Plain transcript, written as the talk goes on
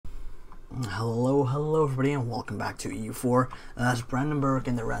Hello everybody, and welcome back to EU4. That's Brandenburg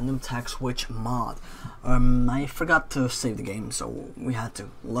in the random tag switch mod. I forgot to save the game, so we had to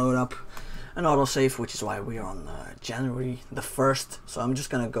load up an autosave, which is why we are on January the 1st. So I'm just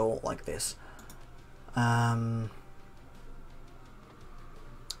gonna go like this. I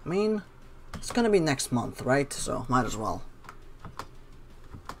mean, it's gonna be next month, right? So might as well.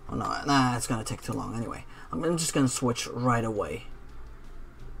 Oh no, nah, it's gonna take too long anyway. I'm just gonna switch right away.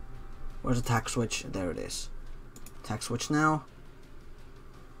 Where's the tag switch? There it is. Tag switch now.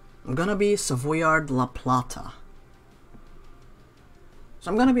 I'm gonna be SAVOYARD La PLATA.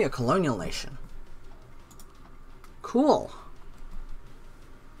 So I'm gonna be a colonial nation. Cool.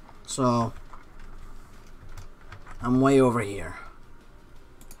 So I'm way over here.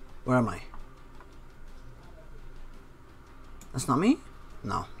 Where am I? That's not me?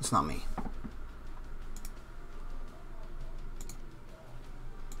 No, it's not me.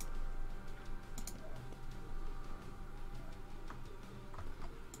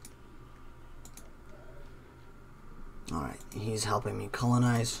 Alright, he's helping me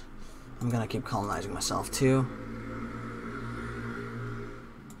colonize. I'm gonna keep colonizing myself too.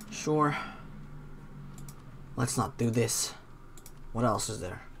 Sure. Let's not do this. What else is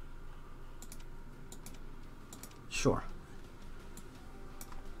there? Sure.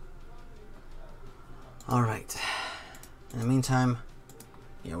 Alright. In the meantime,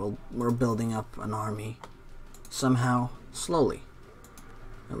 yeah, we're building up an army. Somehow, slowly.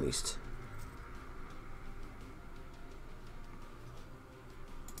 At least.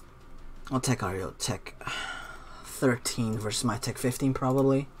 I'll take our tech 13 versus my tech 15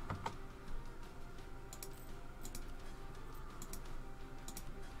 probably.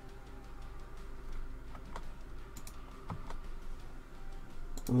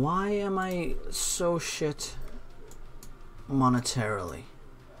 Why am I so shit monetarily?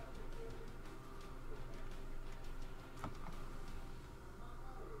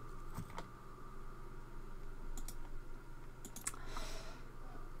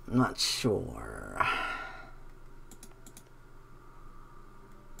 Not sure.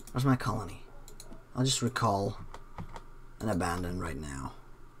 Where's my colony? I'll just recall and abandon right now.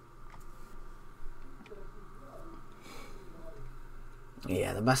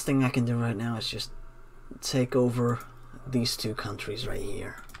 Yeah, the best thing I can do right now is just take over these two countries right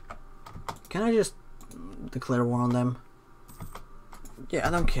here. Can I just declare war on them? Yeah,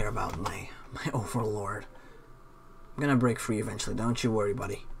 I don't care about my overlord. I'm gonna break free eventually, don't you worry,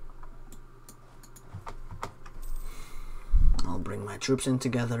 buddy. I'll bring my troops in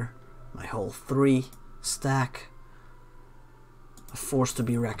together, my whole 3 stack. A force to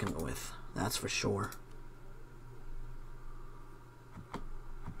be reckoned with, that's for sure.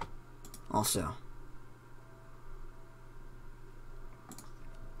 Also,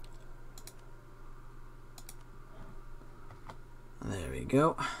 there we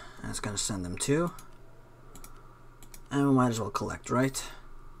go. That's gonna send them too. And we might as well collect, right?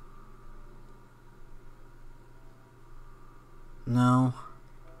 No.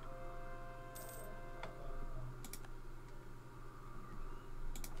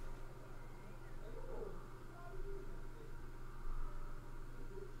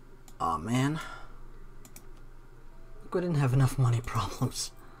 Aw, man. We didn't have enough money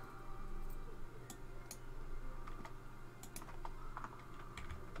problems.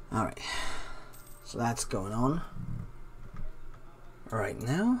 Alright. So that's going on right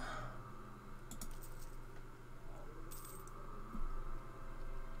now.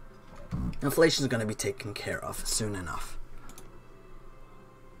 Inflation is going to be taken care of soon enough.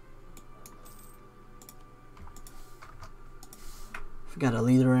 If we got a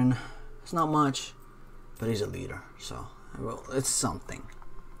leader in, it's not much, but he's a leader, so well, it's something.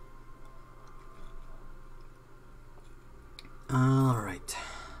 All right.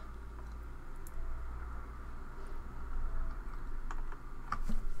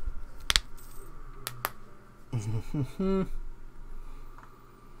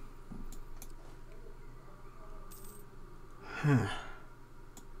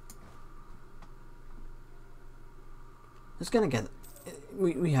 It's gonna get.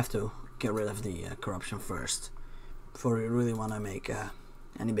 We have to get rid of the corruption first before we really want to make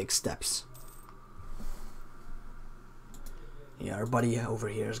any big steps. Yeah, our buddy over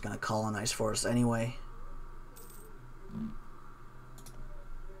here is gonna colonize for us anyway,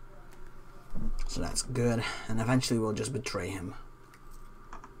 so that's good. And eventually we'll just betray him.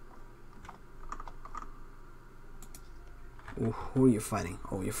 Ooh, who are you fighting?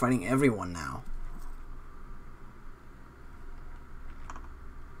 Oh, you're fighting everyone now.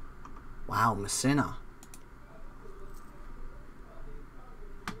 Wow, Messina.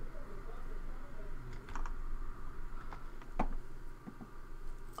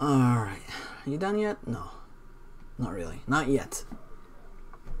 Alright. Are you done yet? No. Not really. Not yet.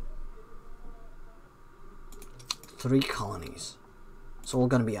 3 colonies. It's all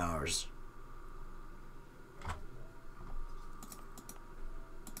gonna be ours.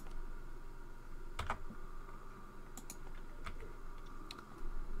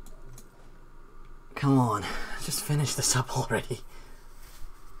 Come on. Just finish this up already.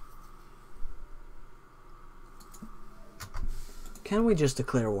 Can we just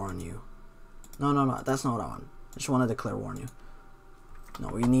declare war on you? No, no, no. That's not what I want. I just want to declare war on you. No,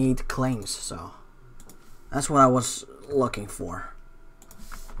 we need claims, so... That's what I was looking for.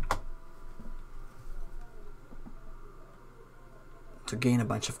 To gain a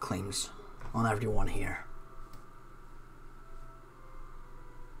bunch of claims on everyone here.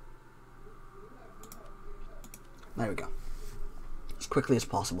 There we go. As quickly as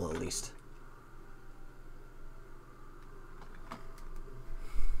possible, at least.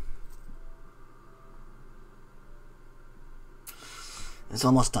 It's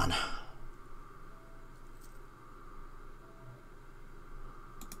almost done.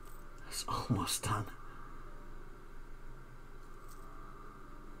 It's almost done.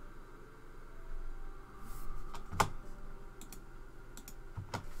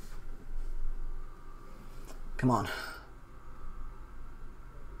 Come on.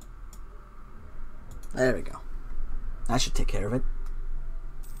 There we go. That should take care of it.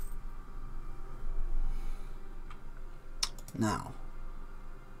 Now,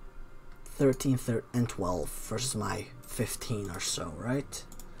 13, 13, and 12 versus my 15 or so, right?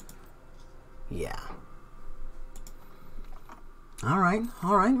 Yeah. Alright,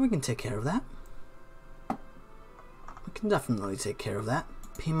 we can take care of that. We can definitely take care of that.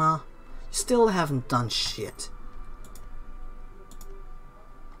 Pima, still haven't done shit.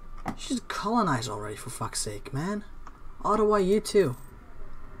 You should colonize already, for fuck's sake, man. Ottawa, you too.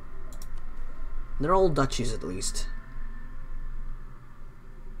 They're all duchies, at least.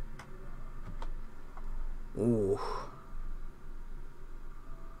 Ooh.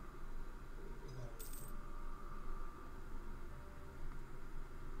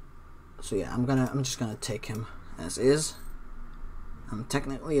 So yeah, I'm just gonna take him as is. I'm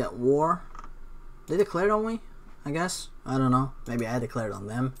technically at war. They declared on me, I guess. I don't know. Maybe I declared on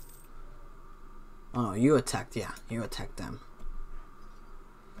them. Oh no, you attacked. Yeah, you attacked them.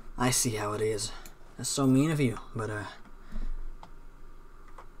 I see how it is. That's so mean of you, but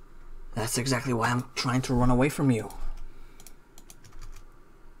that's exactly why I'm trying to run away from you.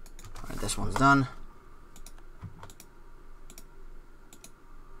 Alright, this one's done.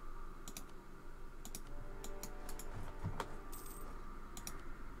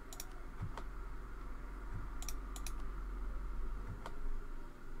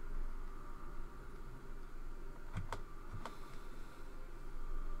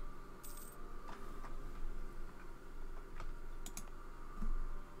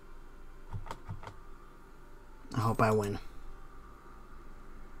 I hope I win.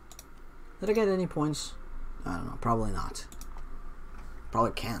 Did I get any points? I don't know. Probably not.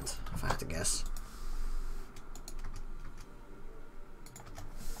 Probably can't, if I had to guess.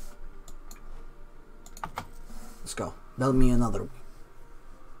 Let's go. Build me another.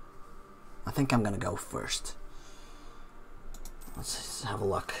 I think I'm gonna go first. Let's have a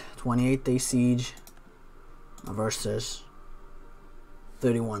look. 28-day siege versus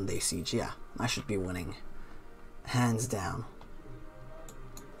 31-day siege. Yeah, I should be winning. Hands down.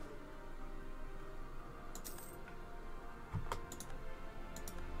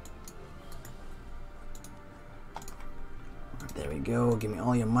 There we go. Give me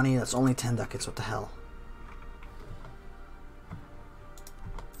all your money. That's only 10 ducats. What the hell?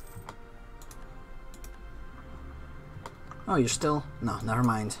 Oh, you're still... No, never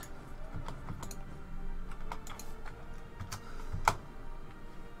mind.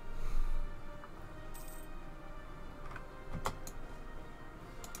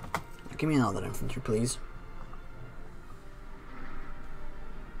 Give me another infantry, please.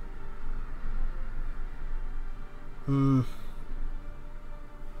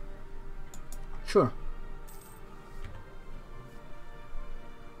 Sure.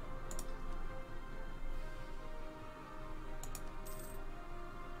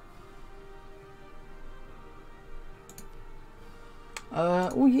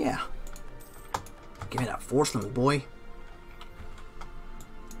 Oh yeah. Give me that force limit, boy.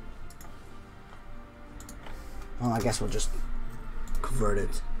 Well, I guess we'll just convert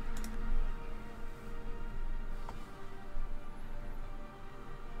it.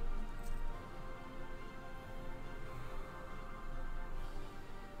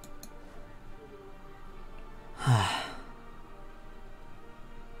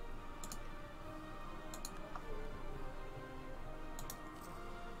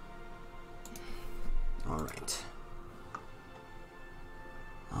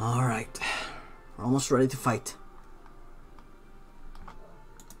 We're almost ready to fight.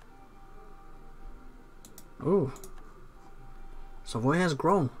 Ooh. Savoy has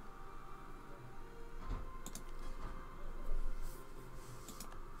grown.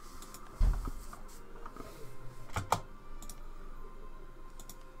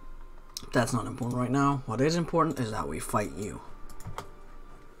 That's not important right now. What is important is that we fight you.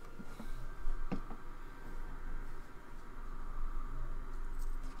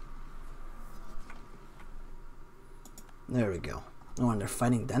 There we go. Oh, and they're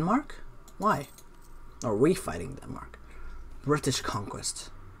fighting Denmark? Why? Are we fighting Denmark? British conquest.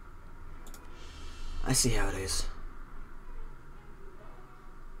 I see how it is.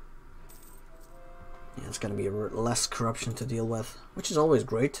 Yeah, it's gonna be less corruption to deal with, which is always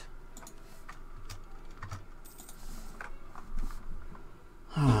great.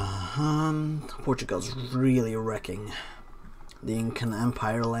 Portugal's really wrecking the Incan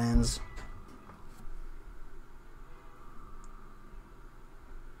Empire lands.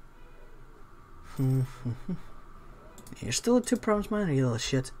 You're still a 2 province minor, you little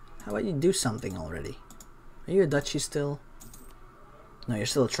shit. How about you do something already? Are you a duchy still? No, you're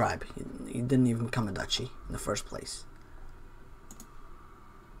still a tribe. You didn't even become a duchy in the first place.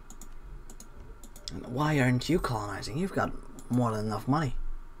 And why aren't you colonizing? You've got more than enough money.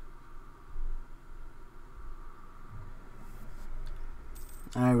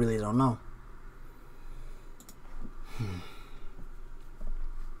 I really don't know.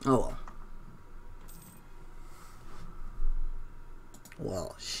 Oh well.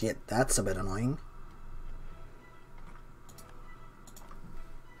 Well, shit, that's a bit annoying.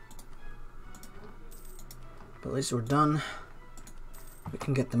 But at least we're done. We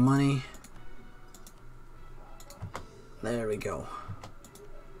can get the money. There we go.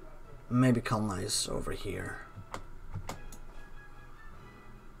 Maybe colonize over here.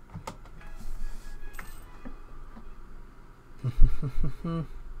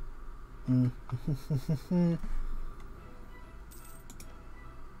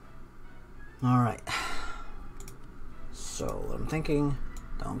 Alright. So, I'm thinking,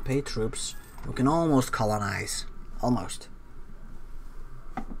 don't pay troops. We can almost colonize. Almost.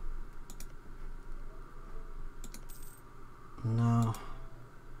 No.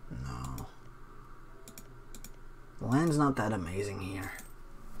 No. The land's not that amazing here.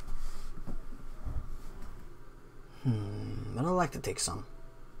 But I'd like to take some.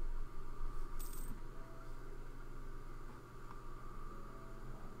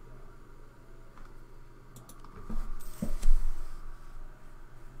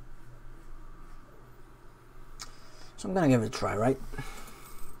 So I'm gonna give it a try, right?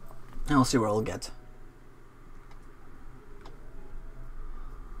 And I'll see where I'll get.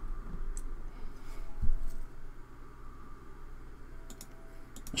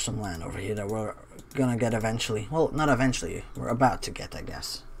 There's some land over here that we're gonna get eventually. Well, not eventually. We're about to get, I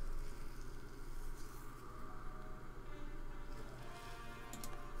guess.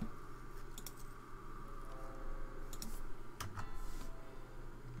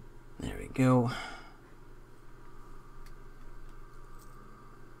 There we go.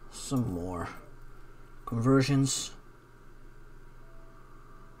 Some more conversions.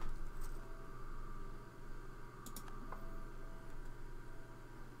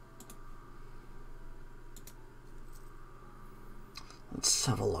 Let's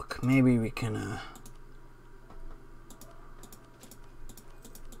have a look. Maybe we can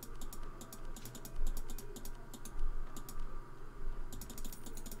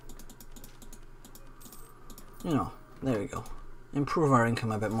you know, there we go. Improve our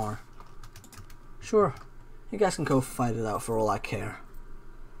income a bit more. Sure, you guys can go fight it out for all I care.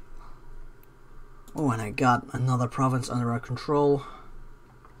 Oh, and I got another province under our control.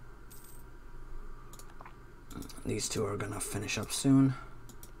 These two are gonna finish up soon.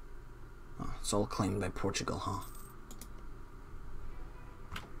 Oh, it's all claimed by Portugal, huh?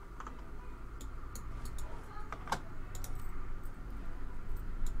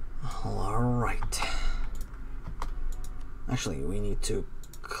 Alright. Actually, we need to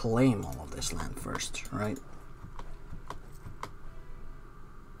claim all of this land first, right?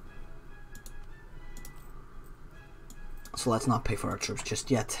 So let's not pay for our troops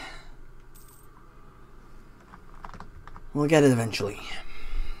just yet. We'll get it eventually.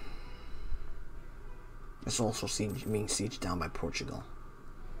 It's also being sieged down by Portugal.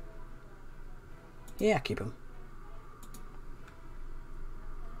 Yeah, keep him.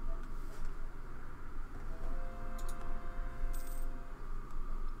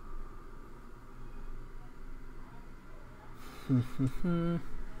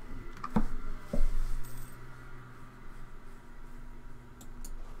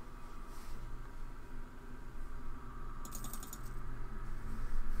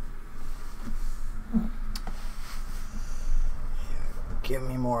 give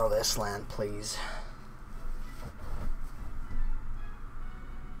me more of this land, please.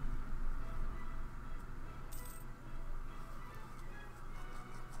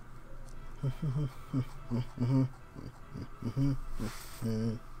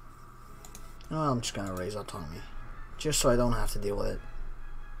 Oh, I'm just gonna raise autonomy, just so I don't have to deal with it.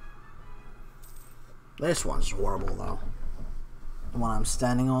 This one's horrible though. The one I'm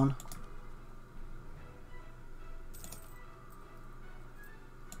standing on.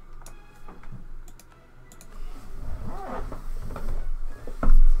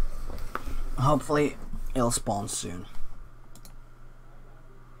 Hopefully it'll spawn soon.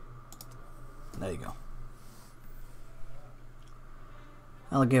 There you go.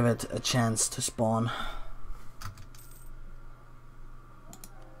 I'll give it a chance to spawn.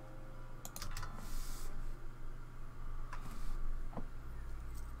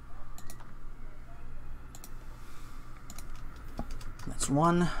 That's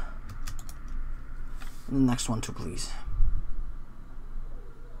one. And the next one too, please.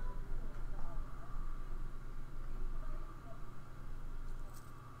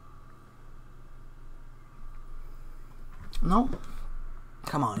 No.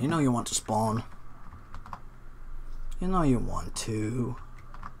 Come on, you know you want to spawn. You know you want to.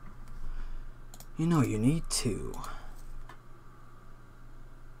 You know you need to.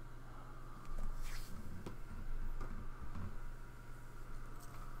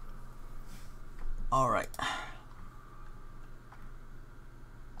 Alright.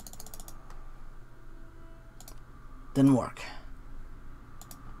 Didn't work.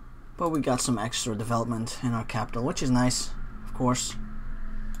 But we got some extra development in our capital, which is nice, of course.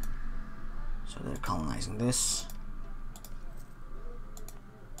 So they're colonizing this.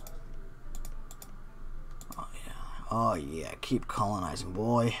 Oh yeah, oh yeah, keep colonizing,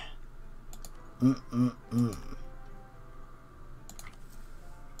 boy.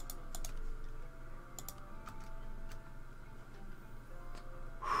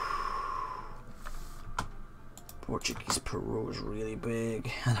 Portuguese Peru is really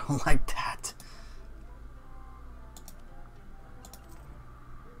big. I don't like that.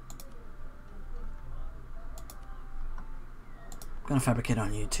 I'm gonna fabricate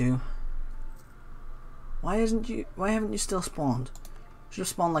on you too. Why haven't you still spawned? Should have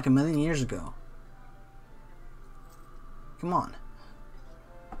spawned like 1,000,000 years ago. Come on.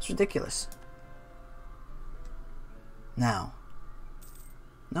 It's ridiculous. Now.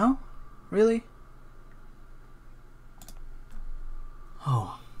 No? Really?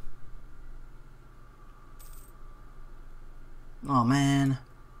 Oh. Oh man.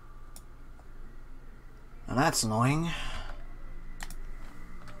 Now that's annoying.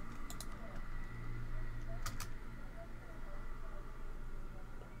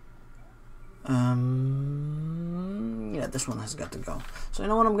 Yeah, this one has got to go. So you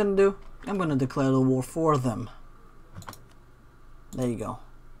know what I'm gonna do? I'm gonna declare the war for them. There you go.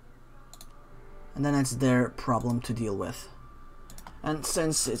 And then it's their problem to deal with. And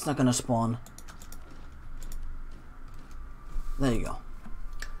since it's not gonna spawn, there you go.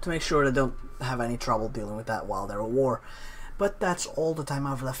 To make sure they don't have any trouble dealing with that while they're at war. But that's all the time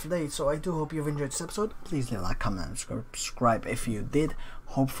I have left for today, so I do hope you've enjoyed this episode. Please leave a like, comment, and subscribe if you did.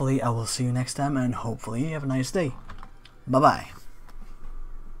 Hopefully I will see you next time, and hopefully you have a nice day. Bye bye.